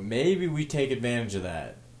stand-up, but maybe we take advantage of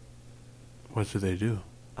that. What do they do?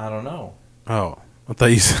 I don't know. Oh, I thought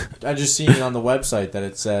you said... I just seen it on the website that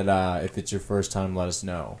it said, if it's your first time, let us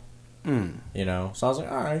know. So I was like,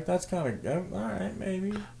 all right, that's kind of good. All right,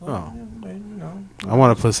 maybe. Oh. Yeah, maybe, I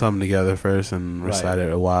want to put something together first and recite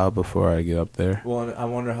it a while before I get up there. Well, I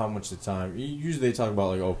wonder how much the time. Usually they talk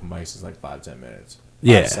about like open mics is like 5-10 minutes.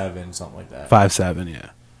 5-7, something like that. 5-7,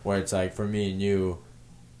 yeah. Where it's like for me and you,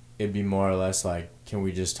 it'd be more or less like, can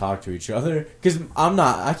we just talk to each other? Because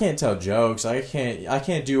I can't tell jokes. I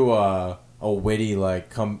can't do a witty I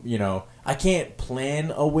can't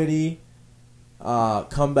plan a witty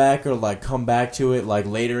comeback or like come back to it like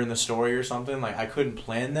later in the story or something. Like I couldn't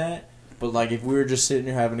plan that. But like if we were just sitting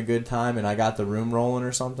here having a good time and I got the room rolling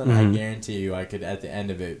or something, I guarantee you I could at the end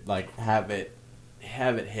of it like have it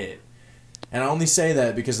hit. And I only say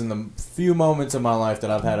that because in the few moments of my life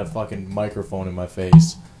that I've had a fucking microphone in my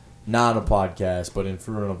face, not a podcast, but in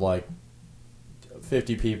front of like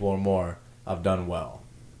 50 people or more, I've done well.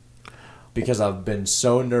 Because I've been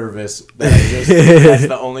so nervous that that's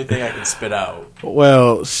the only thing I can spit out.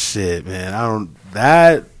 Well, shit, man.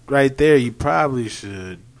 That right there, you probably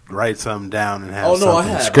should write something down and have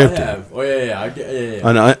something scripted. I have. Oh,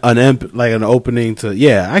 yeah. An opening to...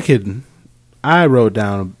 Yeah, I wrote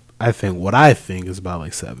down, I think, what I think is about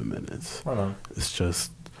like 7 minutes. Hold on. It's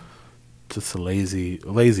just a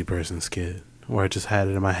lazy person's kid. Where I just had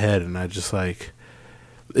it in my head and I just like...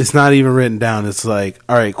 It's not even written down. It's like,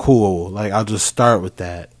 all right, cool. Like, I'll just start with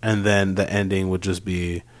that. And then the ending would just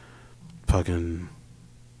be fucking...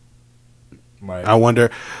 Right. I wonder,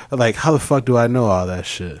 like, how the fuck do I know all that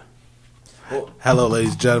shit? hello,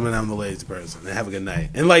 ladies and gentlemen, I'm the lazy person. And have a good night.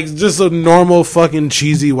 And like just a normal fucking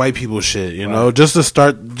cheesy white people shit, you know, just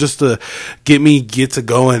to get to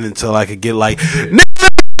going until I could get like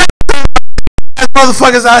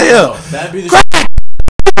motherfuckers out here. No, that'd be the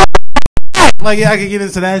like yeah, I could get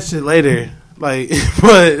into that shit later. Like,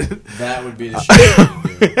 but that would be the shit.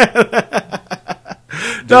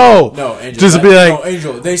 No, Angel. Just be like, no,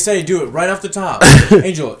 Angel. They say do it right off the top,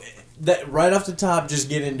 Angel. That right off the top, just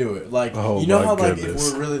get into it. Like you know how like if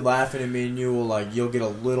we're really laughing at me and you, will like you'll get a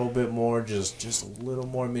little bit more, just a little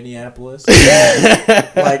more Minneapolis.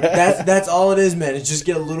 Like that's all it is, man. It's just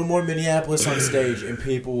get a little more Minneapolis on stage and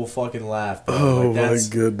people will fucking laugh. Bro. Oh like, my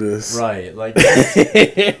goodness! Right, like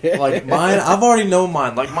like mine. I've already known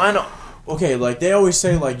mine. Like mine. Okay, like they always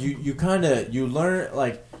say, like you kind of learn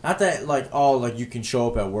like. Not that, like, oh, like, you can show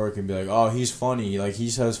up at work and be like, oh, he's funny. Like, he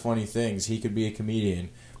says funny things. He could be a comedian.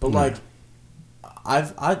 But, like, I've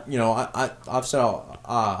said,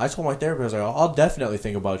 I told my therapist, I was like, I'll definitely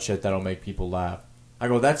think about shit that'll make people laugh. I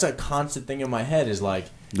go, that's a constant thing in my head is, like...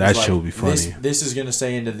 That shit will be funny. This is going to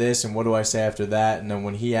say into this, and what do I say after that? And then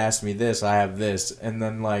when he asks me this, I have this. And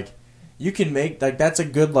then, like, you can make... Like, that's a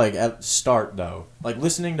good, like, start, though. Like,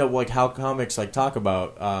 listening to, like, how comics, like, talk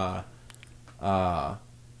about...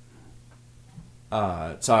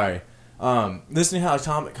 listening how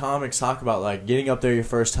comics talk about like getting up there your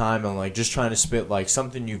first time and like just trying to spit like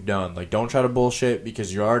something you've done. Like don't try to bullshit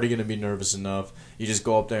because you're already gonna be nervous enough. You just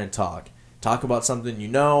go up there and talk about something you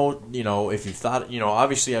know. If you thought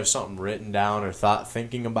obviously you have something written down or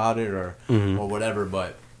thinking about it or whatever.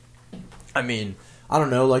 But I mean, I don't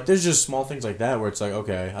know. Like there's just small things like that where it's like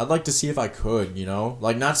okay, I'd like to see if I could.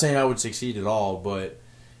 Like not saying I would succeed at all, but.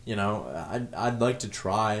 I'd like to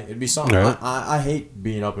try. It'd be something. Right. I hate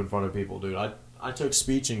being up in front of people, dude. I took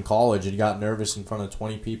speech in college and got nervous in front of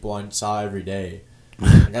 20 people I saw every day.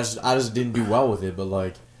 I just didn't do well with it. But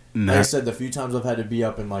like I said, the few times I've had to be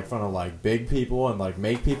up in like front of like big people and like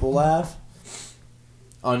make people laugh,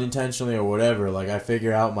 unintentionally or whatever, like I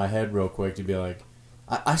figure out in my head real quick to be like,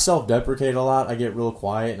 I self-deprecate a lot. I get real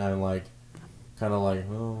quiet and I'm like, kind of like,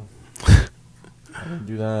 oh. I didn't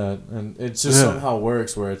do that, and it just somehow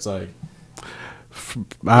works where it's like,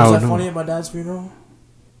 was that funny at my dad's funeral?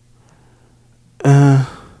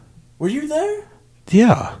 Were you there?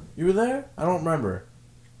 Yeah. You were there? I don't remember.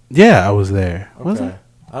 Yeah, I was there. Okay. Was I?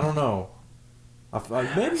 I don't know.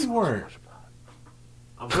 Maybe you weren't.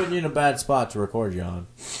 I'm putting you in a bad spot to record you on.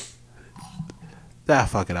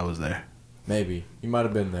 Fuck it, I was there. Maybe. You might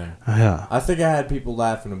have been there. Yeah. I think I had people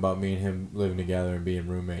laughing about me and him living together and being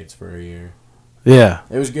roommates for a year. Yeah.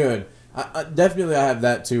 It was good. I definitely I have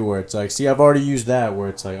that too where it's like, see, I've already used that where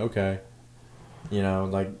it's like, okay.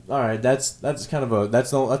 Like, all right, that's kind of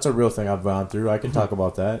that's a real thing I've gone through. I can talk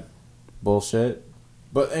about that. Bullshit.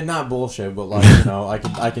 And not bullshit, but like,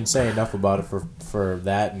 I can say enough about it for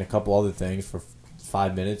that and a couple other things for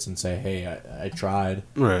 5 minutes and say, hey, I tried.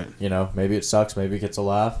 Right. Maybe it sucks, maybe it gets a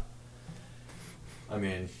laugh. I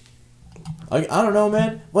mean, I don't know,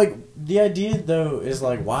 man. Like, the idea, though, is,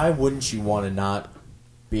 like, why wouldn't you want to not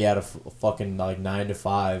be at a fucking, like, 9 to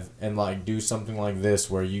 5 and, like, do something like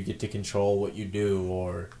this where you get to control what you do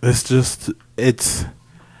or...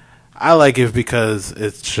 I like it because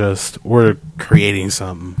it's just, we're creating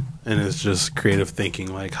something and it's just creative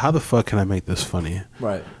thinking. Like, how the fuck can I make this funny?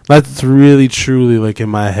 Right. That's really, truly, like, in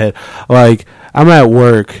my head. Like, I'm at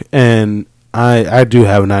work and I do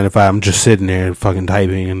have a 9 to 5. I'm just sitting there and fucking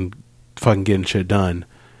typing and fucking getting shit done,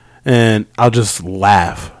 and I'll just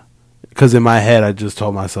laugh because in my head I just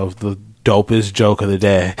told myself the dopest joke of the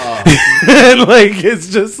day. And like it's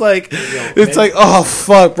just like it's like, oh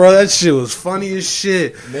fuck, bro, that shit was funny as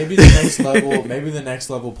shit. Maybe the next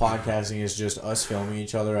level podcasting is just us filming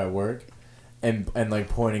each other at work and like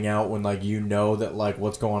pointing out when like that like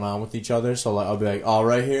what's going on with each other. So like I'll be like, oh,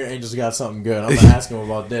 right here, Angel's got something good. I'm gonna ask him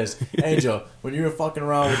about this. Angel, when you were fucking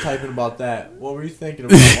around with typing about that, what were you thinking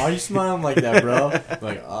about? Why are you smiling like that, bro?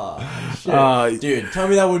 Like, shit. Dude, tell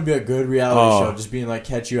me that wouldn't be a good reality show. Just being like,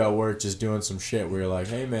 catch you at work, just doing some shit where you're like,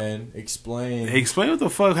 hey man, explain what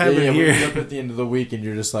the fuck happened here. We're up at the end of the week and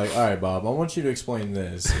you're just like, all right, Bob, I want you to explain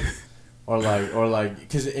this. Or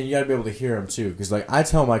because and you gotta be able to hear them too. Because like I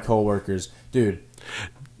tell my coworkers, dude,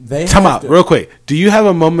 they time out real quick. Do you have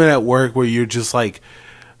a moment at work where you're just like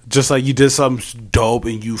you did something dope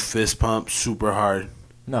and you fist pump super hard?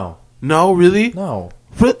 No, really, no.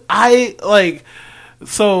 But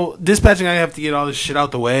so dispatching, I have to get all this shit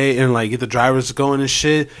out the way and like get the drivers going and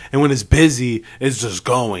shit. And when it's busy, it's just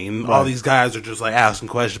going. And all these guys are just like asking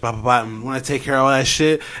questions, blah blah blah. And when I take care of all that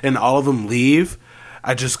shit and all of them leave,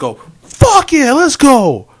 I just go, fuck yeah, let's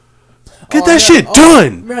go. Get that shit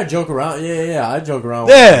done. I mean, I joke around. Yeah. I joke around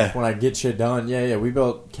when I get shit done. Yeah. We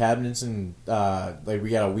built cabinets and we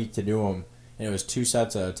got a week to do them, and it was 2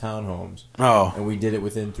 sets of townhomes. Oh, and we did it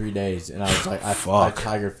within 3 days. And I was like, I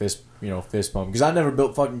tiger fist pump because I never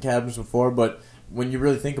built fucking cabinets before. But when you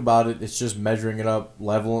really think about it, it's just measuring it up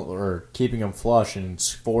level or keeping them flush and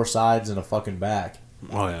 4 sides and a fucking back.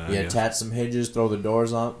 Oh yeah. You attach some hinges, throw the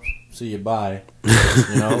doors on. So you buy,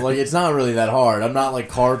 it's not really that hard. I'm not like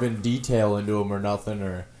carving detail into them or nothing,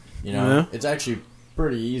 or it's actually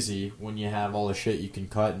pretty easy when you have all the shit you can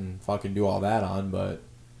cut and fucking do all that on. But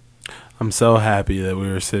I'm so happy that we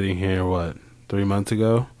were sitting here 3 months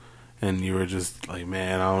ago, and you were just like,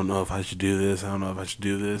 man, I don't know if I should do this. I don't know if I should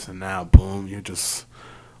do this, and now boom, you're just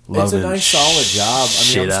loving. It's a nice solid job.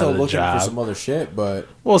 I mean, I'm still looking for some other shit, but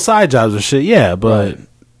side jobs are shit, yeah, but.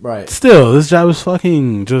 Right. Still, this job is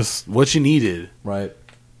fucking just what you needed. Right.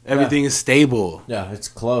 Everything is stable. Yeah, it's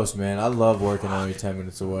close, man. I love working only 10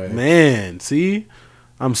 minutes away. Man, see?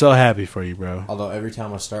 I'm so happy for you, bro. Although every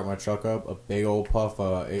time I start my truck up, a big old puff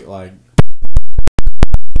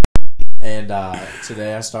and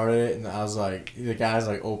today I started it, and I was like, the guy's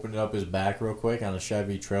like opened up his back real quick on a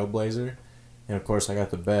Chevy Trailblazer, and of course I got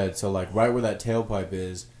the bed, so like right where that tailpipe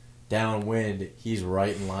is, downwind, he's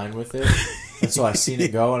right in line with it. And so I seen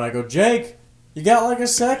it go, and I go, Jake, you got like a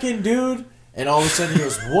second, dude. And all of a sudden he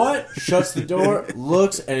goes, what? Shuts the door,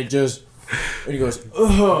 looks, and he goes,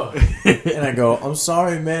 ugh. And I go, I'm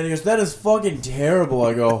sorry, man. He goes, that is fucking terrible.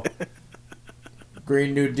 I go,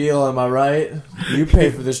 Green New Deal, am I right? You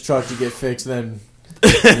pay for this truck to get fixed, then.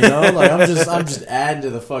 I'm just adding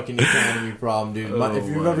to the fucking economy problem, dude. If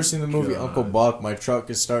you've ever seen the movie Uncle Buck, my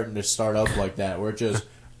truck is starting to start up like that, where it just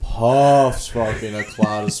puffs fucking a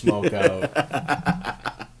cloud of smoke out.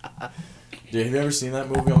 Dude, have you ever seen that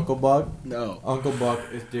movie, Uncle Buck? No. Uncle Buck,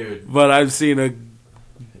 dude. But I've seen a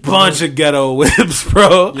bunch of ghetto whips,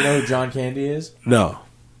 bro. You know who John Candy is? No.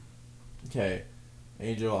 Okay.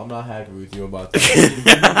 Angel, I'm not happy with you about that. You need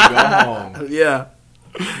to go home. Yeah.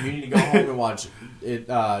 You need to go home and watch it.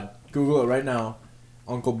 Google it right now.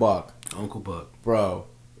 Uncle Buck. Uncle Buck. Bro,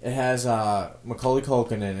 it has Macaulay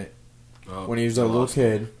Culkin in it. Oh, when he was a little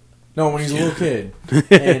kid. No, when he's a little kid.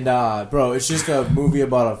 And, bro, it's just a movie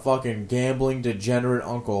about a fucking gambling degenerate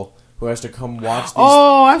uncle who has to come watch these...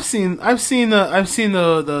 Oh, I've seen the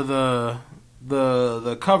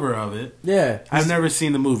cover of it. Yeah. I've never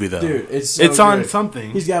seen the movie, though. Dude, it's on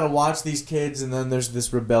something. He's got to watch these kids, and then there's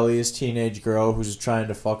this rebellious teenage girl who's trying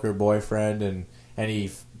to fuck her boyfriend, and he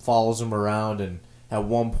follows him around, and at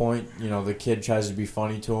one point, the kid tries to be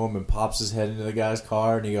funny to him and pops his head into the guy's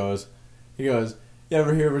car, and he goes, you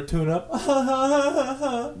ever hear of a tune-up?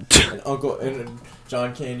 and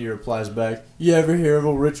John Candy replies back, you ever hear of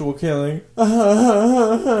a ritual killing?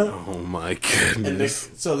 Oh my goodness.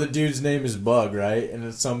 So the dude's name is Bug, right? And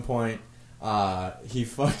at some point, they're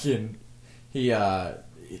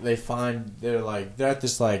at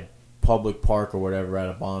this like public park or whatever at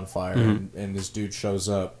a bonfire, and this dude shows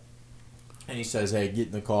up, and he says, hey, get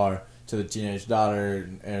in the car, to the teenage daughter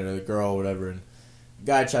and the girl or whatever, and the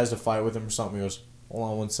guy tries to fight with him or something. He goes,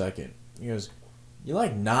 hold on 1 second. He goes, you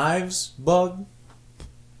like knives, Bug?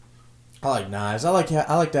 I like knives. I like to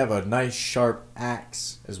have a nice sharp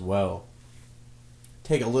axe as well.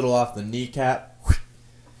 Take a little off the kneecap. You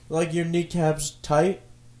like your kneecaps tight,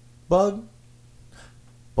 Bug?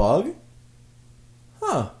 Bug?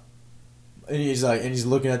 Huh. And he's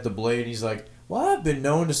looking at the blade. He's like, well, I've been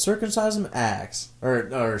known to circumcise an axe.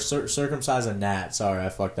 Or circumcise a gnat. Sorry, I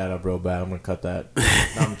fucked that up real bad. I'm going to cut that.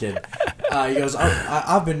 No, I'm kidding. He goes,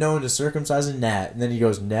 I've been known to circumcise a gnat. And then he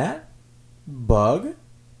goes, gnat? Bug?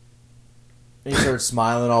 And he starts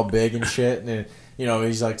smiling all big and shit. And then,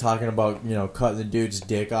 he's like talking about, cutting the dude's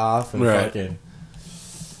dick off. And fucking...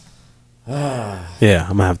 Yeah,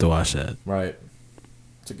 I'm going to have to watch that. Right.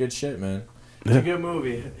 It's a good shit, man. It's a good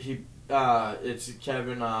movie. It's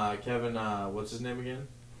Kevin, what's his name again?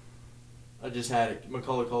 I just had it.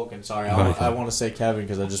 Macaulay Culkin, sorry. I want to say Kevin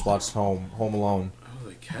because I just watched Home Alone. I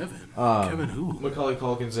was like, Kevin? Kevin who? Macaulay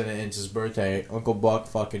Culkin's in it, and it's his birthday. Uncle Buck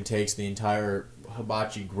fucking takes the entire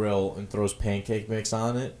hibachi grill and throws pancake mix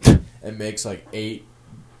on it and makes like 8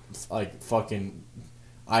 fucking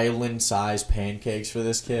island-sized pancakes for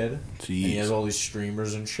this kid. Jeez. And he has all these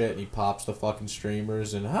streamers and shit, and he pops the fucking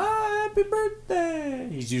streamers, and happy birthday!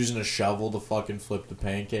 He's using a shovel to fucking flip the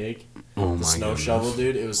pancake. Oh the snow shovel,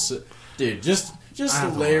 dude. It was... Dude, just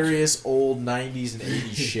hilarious old 90s and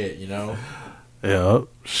 80s shit, Yep.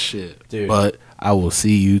 Shit. Dude. But I will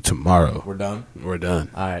see you tomorrow. We're done? We're done.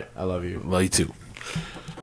 Alright, I love you. Love you too.